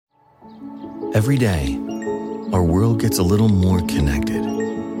Every day, our world gets a little more connected,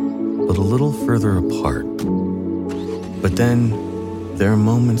 but a little further apart. But then, there are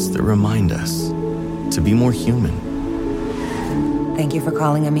moments that remind us to be more human. Thank you for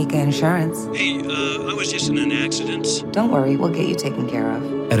calling Amica Insurance. Hey, I was just in an accident. Don't worry, we'll get you taken care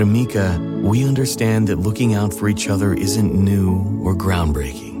of. At Amica, we understand that looking out for each other isn't new or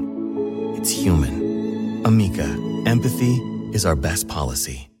groundbreaking. It's human. Amica, empathy is our best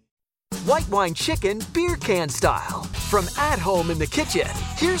policy. White wine chicken beer can style. From at home in the kitchen,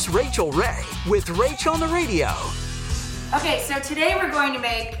 here's Rachel Ray with Rach on the Radio. Okay, so today we're going to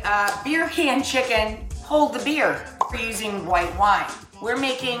make beer can chicken, hold the beer. We're using white wine. We're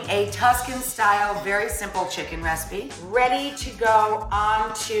making a Tuscan-style, very simple chicken recipe, ready to go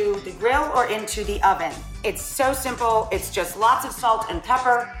onto the grill or into the oven. It's so simple. It's just lots of salt and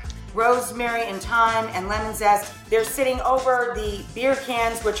pepper, rosemary and thyme, and lemon zest. They're sitting over the beer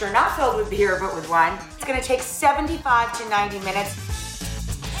cans, which are not filled with beer, but with wine. It's gonna take 75 to 90 minutes.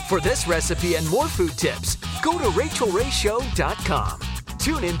 For this recipe and more food tips, go to RachelRayShow.com.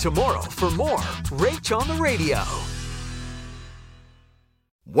 Tune in tomorrow for more Rach on the Radio.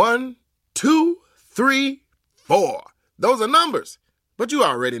 1, 2, 3, 4. Those are numbers. But you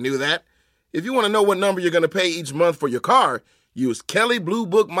already knew that. If you want to know what number you're going to pay each month for your car, use Kelley Blue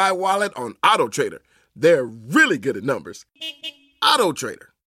Book My Wallet on AutoTrader. They're really good at numbers. AutoTrader.